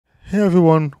Hey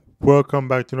everyone, welcome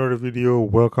back to another video.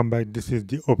 Welcome back. This is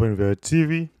the OpenVR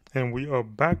TV, and we are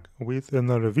back with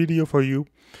another video for you.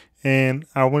 And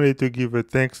I wanted to give a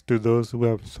thanks to those who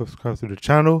have subscribed to the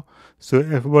channel. So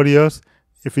everybody else,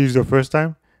 if it is your first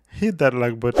time, hit that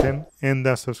like button and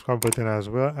that subscribe button as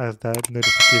well as that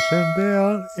notification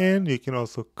bell. And you can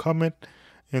also comment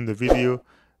in the video.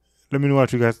 Let me know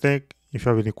what you guys think. If you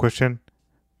have any question,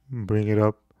 bring it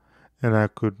up, and I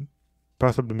could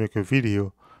possibly make a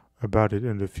video about it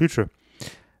in the future.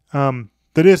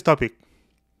 Today's topic,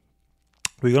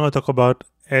 we're going to talk about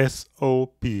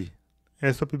SOP.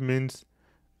 SOP means,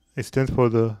 it stands for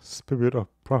the Spirit of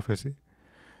Prophecy.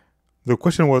 The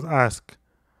question was asked,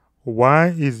 why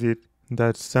is it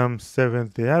that some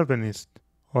Seventh-day Adventists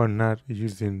are not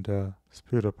using the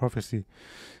Spirit of Prophecy?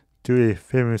 To a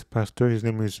famous pastor, his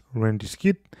name is Randy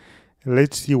Skid.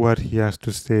 Let's see what he has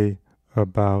to say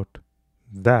about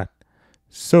that.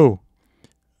 So,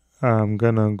 I'm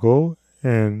gonna go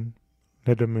and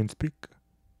let the man speak.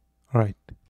 All right.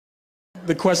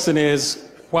 The question is,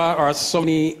 why are so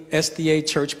many SDA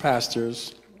church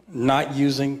pastors not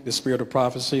using the Spirit of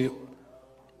Prophecy,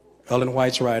 Ellen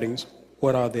White's writings?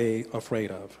 What are they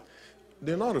afraid of?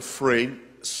 They're not afraid.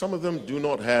 Some of them do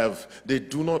not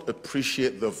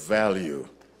appreciate the value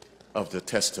of the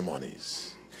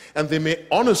testimonies. And they may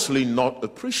honestly not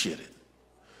appreciate it.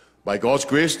 By God's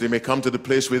grace, they may come to the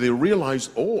place where they realize,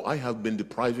 oh, I have been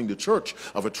depriving the church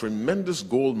of a tremendous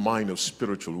gold mine of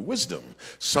spiritual wisdom.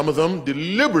 Some of them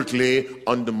deliberately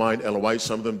undermine Ellen White.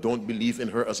 Some of them don't believe in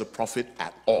her as a prophet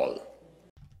at all.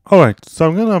 All right, so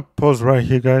I'm gonna pause right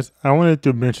here, guys. I wanted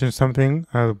to mention something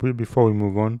before we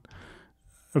move on.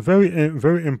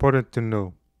 Very important to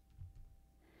know.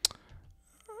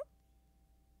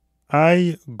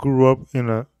 I grew up in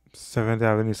a Seventh-day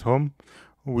Adventist home.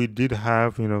 We did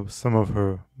have, some of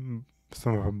her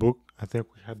book. I think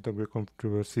we had The Great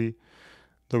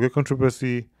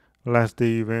Controversy, Last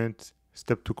Day Events,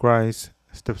 Steps to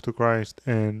Christ,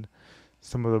 and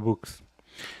some other books.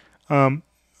 I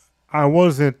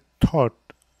wasn't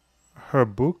taught her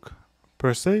book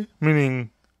per se, meaning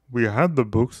we had the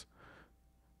books,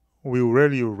 we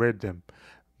rarely read them,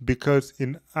 because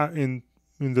in the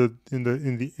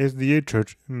SDA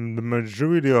church, the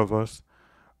majority of us,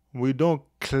 we don't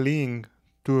cling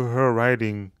to her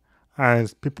writing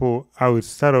as people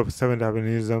outside of Seventh-day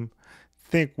Adventism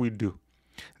think we do.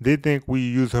 They think we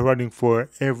use her writing for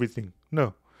everything.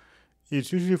 No,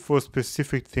 it's usually for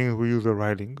specific things we use her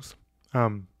writings,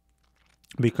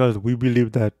 because we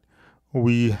believe that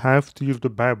we have to use the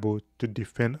Bible to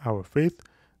defend our faith,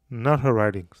 not her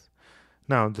writings.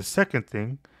 Now, the second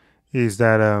thing is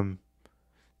that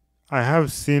I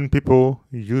have seen people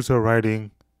use her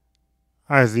writing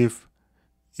as if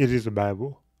it is the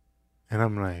Bible. And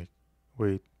I'm like,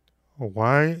 wait,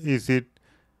 why is it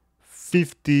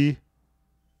 50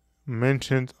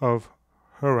 mentions of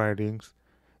her writings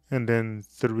and then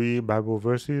 3 Bible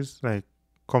verses? Like,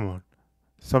 come on,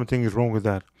 something is wrong with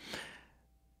that.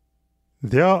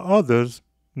 There are others,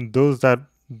 those that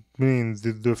means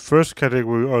the first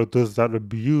category are those that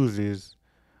abuse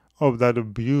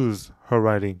her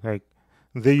writing. Like,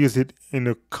 they use it in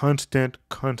a constant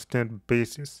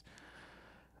basis.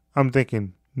 I'm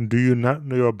thinking, do you not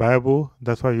know your Bible?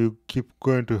 That's why you keep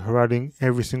going to her writing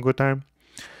every single time.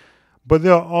 But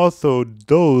there are also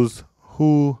those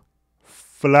who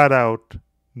flat out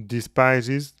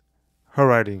despises her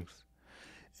writings,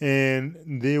 and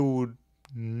they would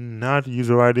not use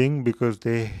her writing because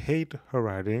they hate her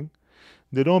writing.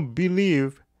 They don't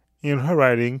believe in her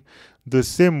writing the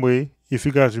same way. If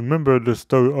you guys remember the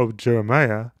story of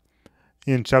Jeremiah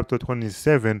in chapter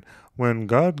 27, when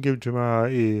God gave Jeremiah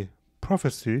a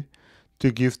prophecy to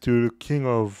give to the king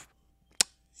of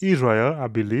Israel, I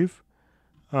believe,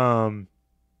 king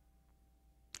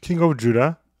of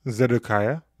Judah,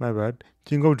 Zedekiah, my bad,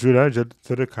 king of Judah,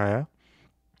 Zedekiah.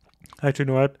 Actually,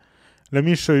 you know what? Let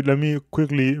me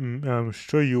quickly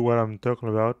show you what I'm talking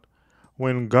about.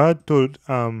 When God told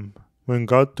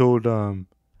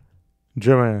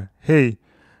Jeremiah, hey,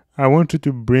 I want you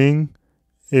to bring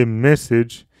a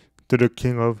message to the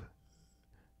king of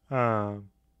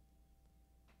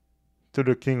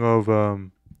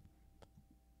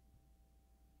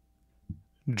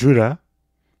Judah.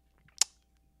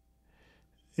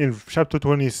 In chapter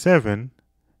 27,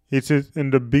 it says, in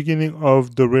the beginning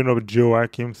of the reign of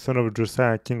Joachim, son of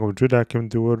Josiah, king of Judah, came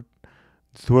the word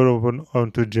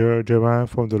unto Jeremiah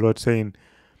from the Lord, saying,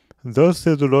 thus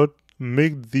says the Lord,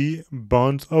 make thee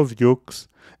bonds of yokes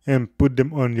and put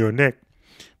them on your neck.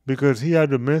 Because he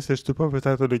had a message to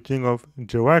prophesy to the king of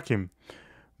Joachim.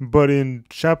 But in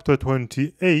chapter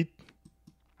 28,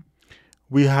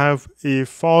 we have a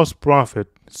false prophet.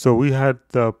 So we had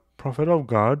the prophet of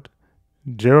God,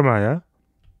 Jeremiah,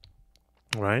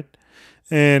 right?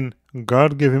 And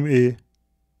God gave him a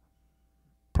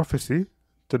prophecy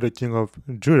to the king of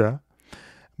Judah.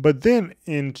 But then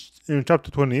in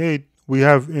chapter 28, we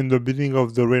have in the beginning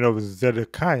of the reign of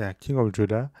Zedekiah, king of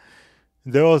Judah,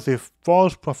 there was a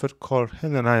false prophet called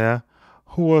Hananiah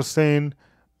who was saying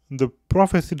the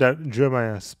prophecy that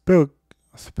Jeremiah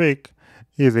spake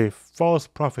is a false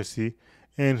prophecy,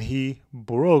 and he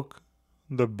broke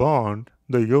the bond,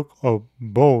 the yoke of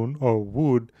bone or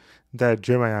wood that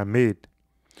Jeremiah made.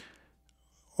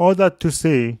 All that to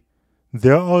say,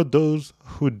 there are those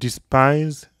who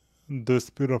despise the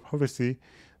spirit of prophecy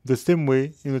the same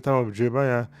way in the time of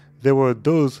Jeremiah there were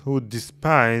those who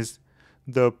despised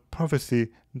the prophecy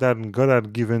that God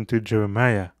had given to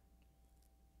Jeremiah.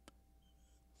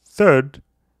 Third,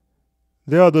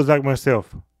 there are those like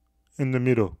myself in the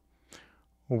middle.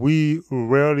 We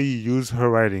rarely use her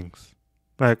writings.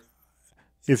 Like,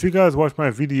 if you guys watch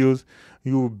my videos,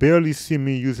 you will barely see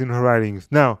me using her writings.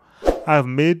 Now,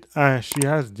 she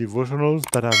has devotionals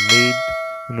that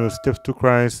I've made, Steps to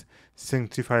Christ,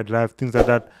 Sanctified Life, things like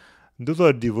that. Those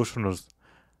are devotionals.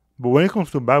 But when it comes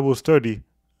to Bible study,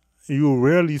 you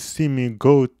rarely see me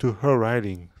go to her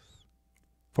writings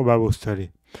for Bible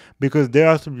study because there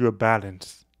has to be a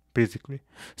balance, basically.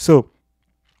 So,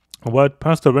 what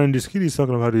Pastor Randy Skiddy is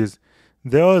talking about is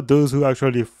there are those who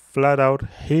actually flat out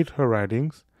hate her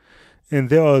writings, and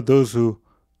there are those who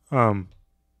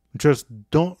just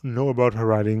don't know about her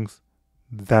writings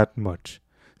that much.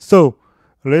 So,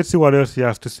 let's see what else he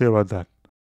has to say about that.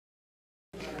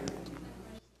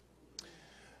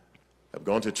 I've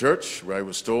gone to church where I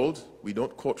was told we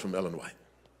don't quote from Ellen White.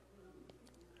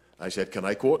 I said, can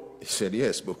I quote? He said,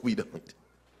 yes, but we don't.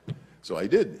 So I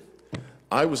did.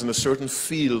 I was in a certain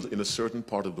field in a certain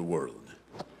part of the world,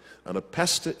 and a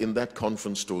pastor in that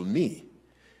conference told me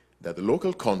that the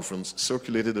local conference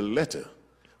circulated a letter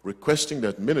requesting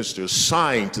that ministers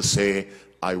sign to say,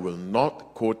 I will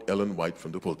not quote Ellen White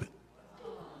from the pulpit.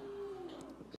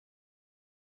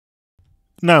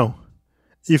 Now,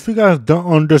 if you guys don't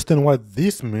understand what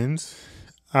this means,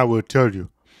 I will tell you.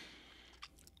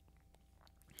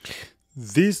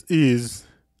 This is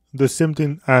the same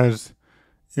thing as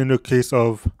in the case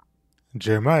of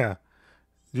Jeremiah.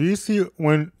 Do you see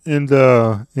when in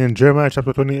Jeremiah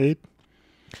chapter 28,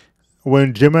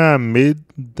 when Jeremiah made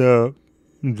the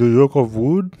yoke of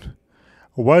wood,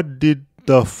 what did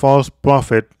the false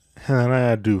prophet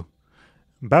Hananiah do?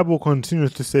 Bible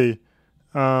continues to say,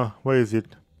 where is it?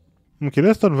 Okay,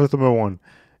 let's start with verse number 1.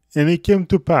 And it came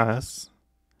to pass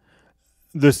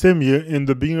the same year, in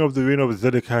the beginning of the reign of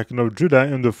Zedekiah king of Judah,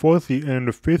 in the 4th year and in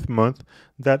the 5th month,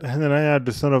 that Hananiah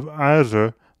the son of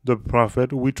Azur the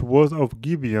prophet, which was of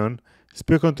Gibeon,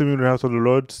 spake unto me in the house of the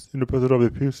Lord in the presence of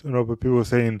the priests and of the people,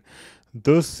 saying,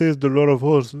 Thus says the Lord of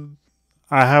hosts,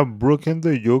 I have broken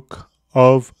the yoke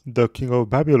of the king of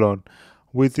Babylon.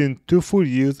 Within 2 full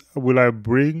years will I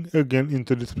bring again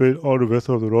into this place all the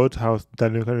vessels of the Lord's house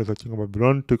that Nebuchadnezzar king of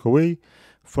Babylon took away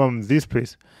from this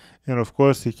place. And of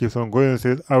course, he keeps on going and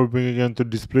says, I will bring again to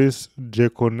this place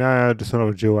Jeconiah the son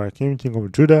of Jehoiakim, king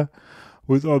of Judah,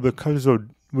 with all the captives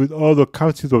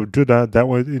of Judah that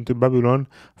went into Babylon,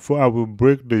 for I will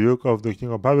break the yoke of the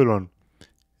king of Babylon.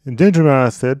 And then Jeremiah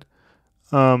said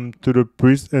to the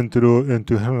priest and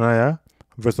to Hananiah,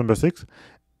 verse number 6,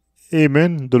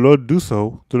 Amen, the Lord do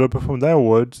so, the Lord perform thy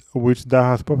words, which thou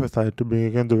hast prophesied, to bring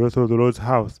again the vessel of the Lord's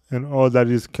house, and all that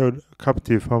is carried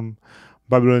captive from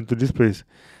Babylon to this place.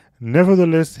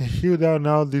 Nevertheless, hear thou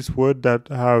now this word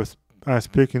that I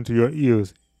speak into your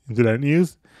ears, into thine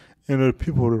ears, and the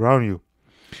people around you.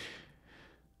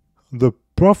 The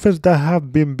prophets that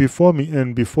have been before me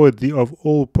and before thee of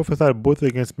old prophesied both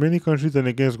against many countries and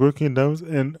against great kingdoms,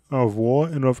 and of war,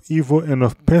 and of evil, and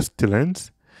of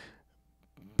pestilence.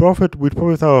 Prophet which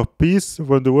prophesy of peace,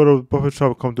 when the word of the prophet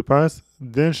shall come to pass,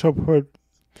 then shall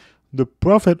the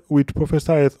prophet which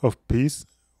prophesieth of peace,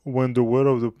 when the word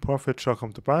of the prophet shall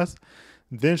come to pass,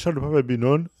 then shall the prophet be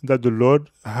known that the Lord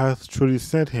hath truly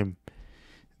sent him.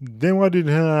 Then what did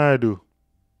Hananiah do?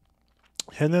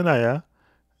 Hananiah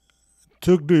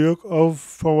took the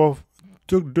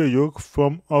yoke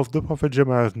from off the prophet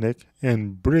Jeremiah's neck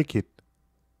and break it.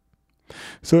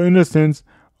 So in a sense,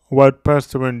 what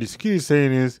Pastor Randy Skiddy is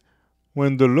saying is,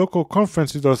 when the local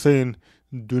conferences are saying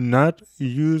do not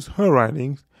use her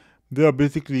writings, they are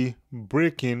basically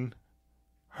breaking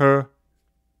her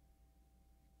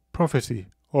prophecy,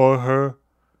 or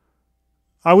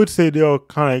I would say they are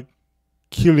kind of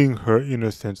killing her in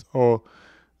a sense, or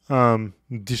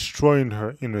destroying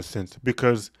her in a sense,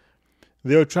 because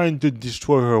They are trying to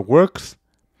destroy her works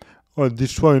or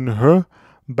destroying her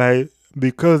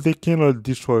because they cannot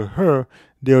destroy her,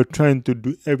 they are trying to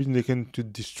do everything they can to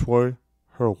destroy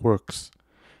her works.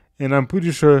 And I'm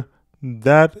pretty sure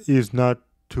that is not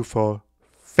too far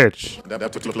fetched.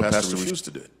 That particular pastor refused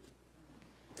to do it.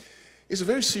 It's a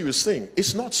very serious thing.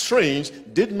 It's not strange.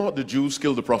 Did not the Jews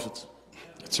kill the prophets?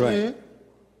 That's right.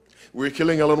 We're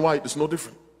killing Ellen White. It's no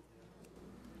different.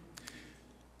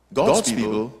 God's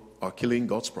people are killing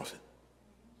God's prophet.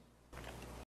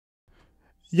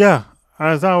 Yeah,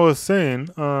 as I was saying,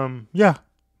 in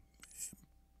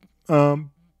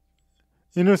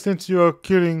a sense, you are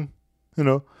killing,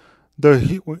 when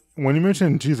you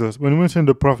mention Jesus, when you mention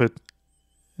the prophet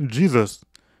Jesus,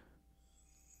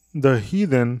 the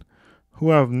heathen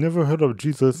who have never heard of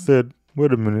Jesus said,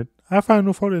 "Wait a minute, I find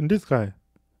no fault in this guy,"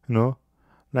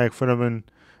 like for them,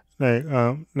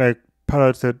 like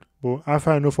Pilate said, "Well, I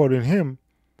find no fault in him."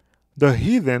 The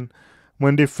heathen,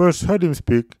 when they first heard him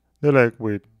speak, they're like,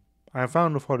 "Wait, I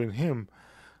found no fault in him."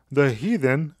 The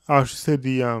heathen, I should say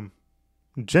the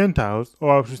Gentiles,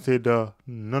 or I should say the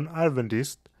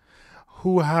non-Adventists,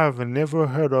 who have never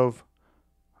heard of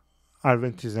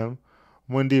Adventism,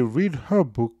 when they read her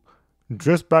book,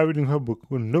 just by reading her book,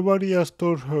 when nobody else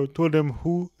told them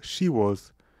who she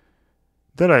was,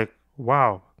 they're like,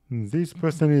 "Wow, this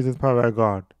person is inspired by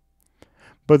God."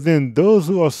 But then those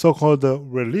who are so-called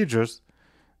religious,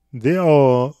 they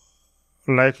are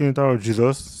liking it out of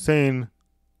Jesus, saying,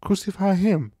 "Crucify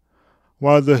him."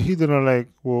 While the heathen are like,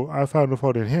 "Well, I found no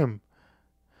fault in him."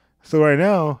 So right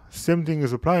now, same thing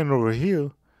is applying over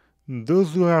here.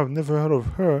 Those who have never heard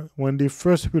of her, when they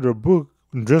first read her book,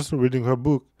 just reading her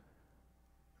book,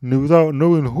 without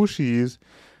knowing who she is,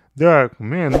 they're like,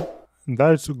 "Man,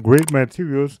 that's great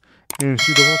materials, and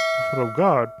she's the prophet of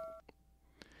God."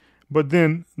 But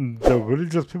then the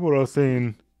religious people are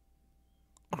saying,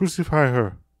 "Crucify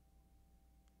her."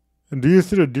 And do you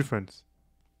see the difference?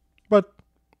 But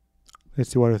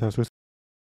let's see what else has to say.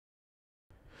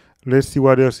 Let's see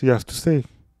what else he has to say.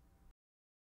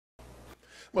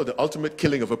 Well, the ultimate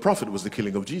killing of a prophet was the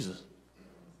killing of Jesus.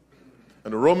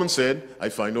 And the Romans said, "I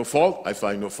find no fault, I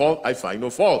find no fault, I find no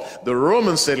fault." The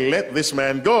Romans said, "Let this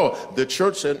man go." The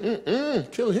church said,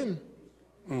 "Kill him."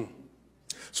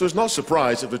 So it's not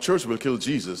surprised if the church will kill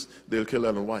Jesus, they'll kill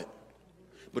Ellen White.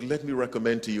 But let me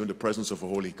recommend to you in the presence of a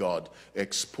holy God,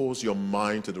 expose your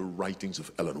mind to the writings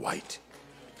of Ellen White.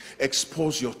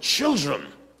 Expose your children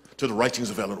to the writings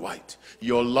of Ellen White.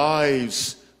 Your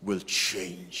lives will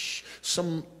change.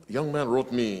 Some young man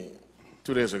wrote me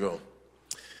 2 days ago,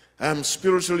 "I'm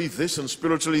spiritually this and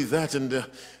spiritually that, and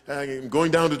I'm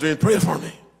going down the drain. Pray for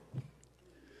me."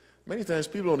 Many times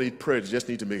people don't need prayer, they just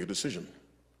need to make a decision.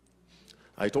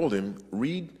 I told him,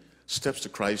 read Steps to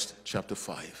Christ, chapter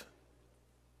 5.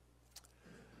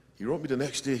 He wrote me the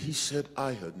next day, he said,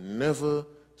 "I had never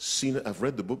seen it. I've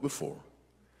read the book before.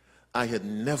 I had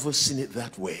never seen it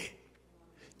that way."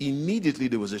 Immediately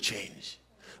there was a change.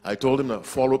 I told him to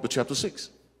follow up with chapter 6.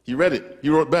 He read it. He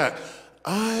wrote back,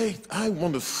 I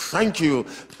want to thank you.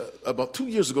 About 2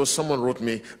 years ago, someone wrote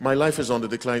me, "My life is on the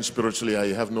decline spiritually.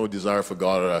 I have no desire for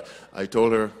God." I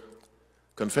told her,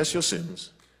 confess your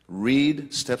sins.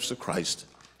 Read Steps to Christ,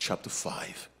 chapter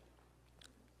 5.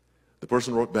 The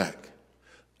person wrote back,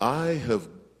 "I have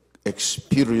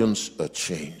experienced a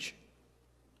change."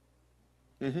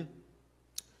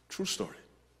 True story.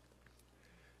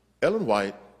 Ellen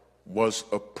White was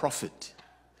a prophet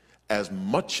as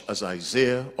much as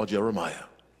Isaiah or Jeremiah.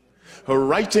 Her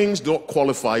writings don't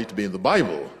qualify to be in the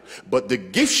Bible, but the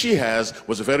gift she has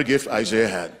was the very gift Isaiah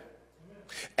had.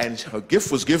 And her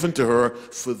gift was given to her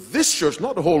for this church,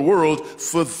 not the whole world,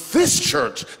 for this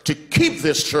church, to keep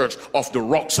this church off the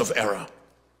rocks of error.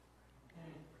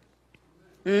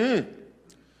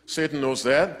 Satan knows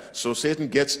that, so Satan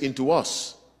gets into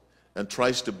us and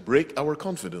tries to break our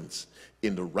confidence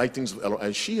in the writings of Ellen.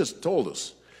 And she has told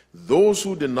us, those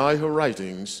who deny her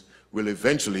writings will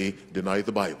eventually deny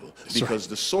the Bible. That's because right.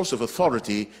 The source of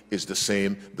authority is the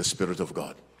same, the Spirit of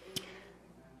God.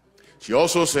 She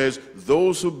also says,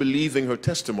 those who believe in her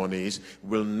testimonies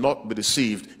will not be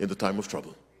deceived in the time of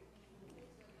trouble.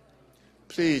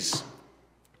 Please,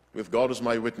 with God as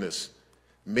my witness,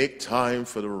 make time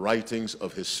for the writings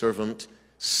of his servant,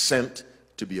 sent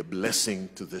to be a blessing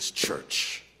to this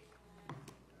church.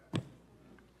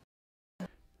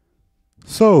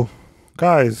 So,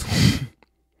 guys,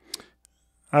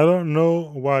 I don't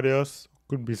know what else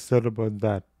could be said about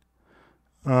that.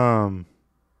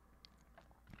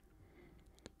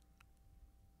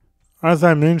 As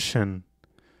I mentioned,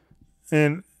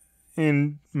 in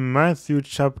Matthew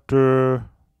chapter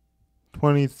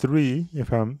 23,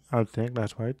 I think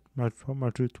that's right.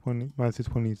 Matthew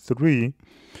 23.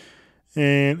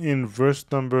 And in verse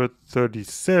number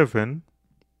 37,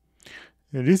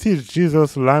 this is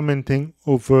Jesus lamenting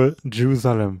over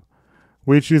Jerusalem,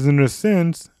 which is in a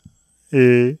sense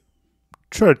a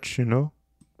church,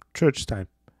 church type.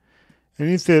 And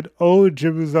he said, O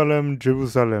Jerusalem,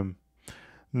 Jerusalem,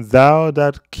 thou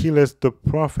that killest the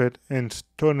prophet and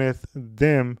stonest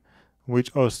them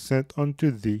which are sent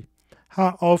unto thee,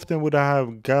 how often would I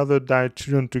have gathered thy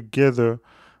children together,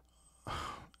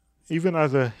 even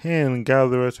as a hen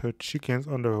gathereth her chickens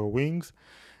under her wings,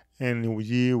 and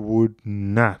ye would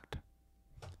not.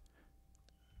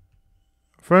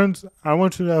 Friends, I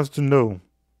want you guys to know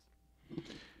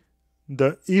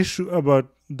the issue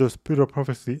about the spirit of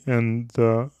prophecy and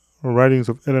the writings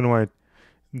of Ellen White.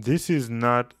 This is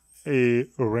not a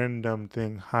random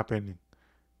thing happening.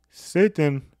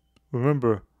 Satan,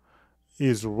 remember,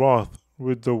 is wroth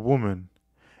with the woman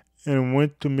and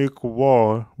went to make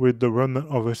war with the remnant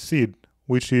of her seed,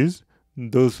 which is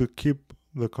those who keep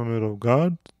the commandment of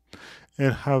God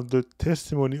and have the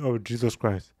testimony of Jesus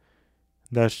Christ.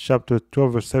 That's chapter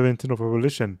 12, verse 17 of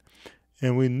Revelation.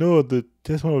 And we know the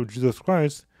testimony of Jesus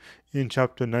Christ in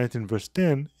chapter 19, verse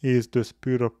 10 is the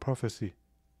spirit of prophecy.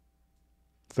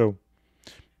 So,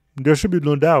 there should be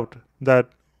no doubt that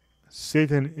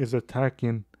Satan is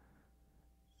attacking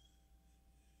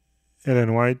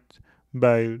Ellen White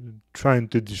by trying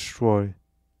to destroy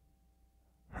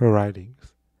her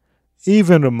writings,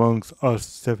 even amongst us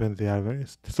Seventh-day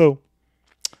Adventists. So,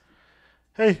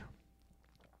 hey,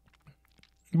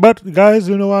 but guys,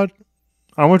 you know what?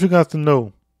 I want you guys to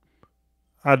know,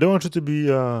 I don't want you to be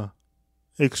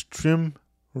extreme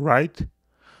right,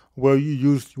 where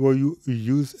you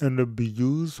use and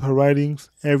abuse her writings.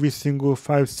 Every single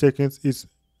 5 seconds is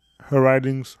her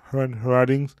writings, her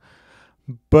writings.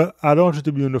 But I don't want you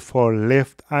to be on the far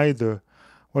left either,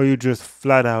 where you just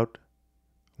flat out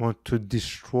want to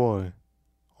destroy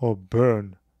or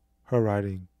burn her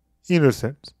writing. In a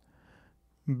sense,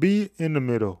 be in the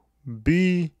middle.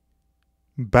 Be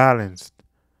balanced.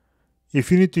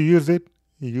 If you need to use it,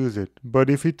 use it. But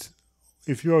if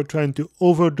you are trying to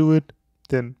overdo it,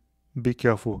 then be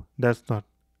careful. That's not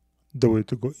the way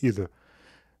to go either.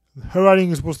 Her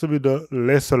writing is supposed to be the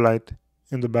lesser light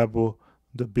in the Bible,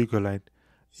 the bigger light.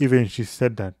 Even she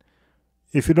said that.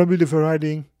 If you don't believe her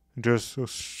writing, just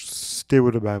stay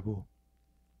with the Bible.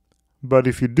 But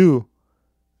if you do,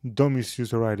 don't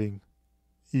misuse her writing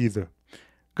either.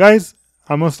 Guys,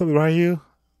 I'm going to stop it right here.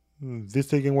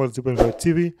 This again was Zip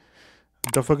TV.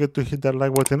 Don't forget to hit that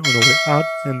like button on the way out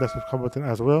and the subscribe button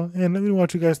as well. And let me know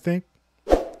what you guys think.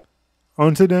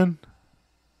 Until then,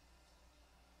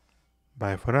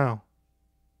 bye for now.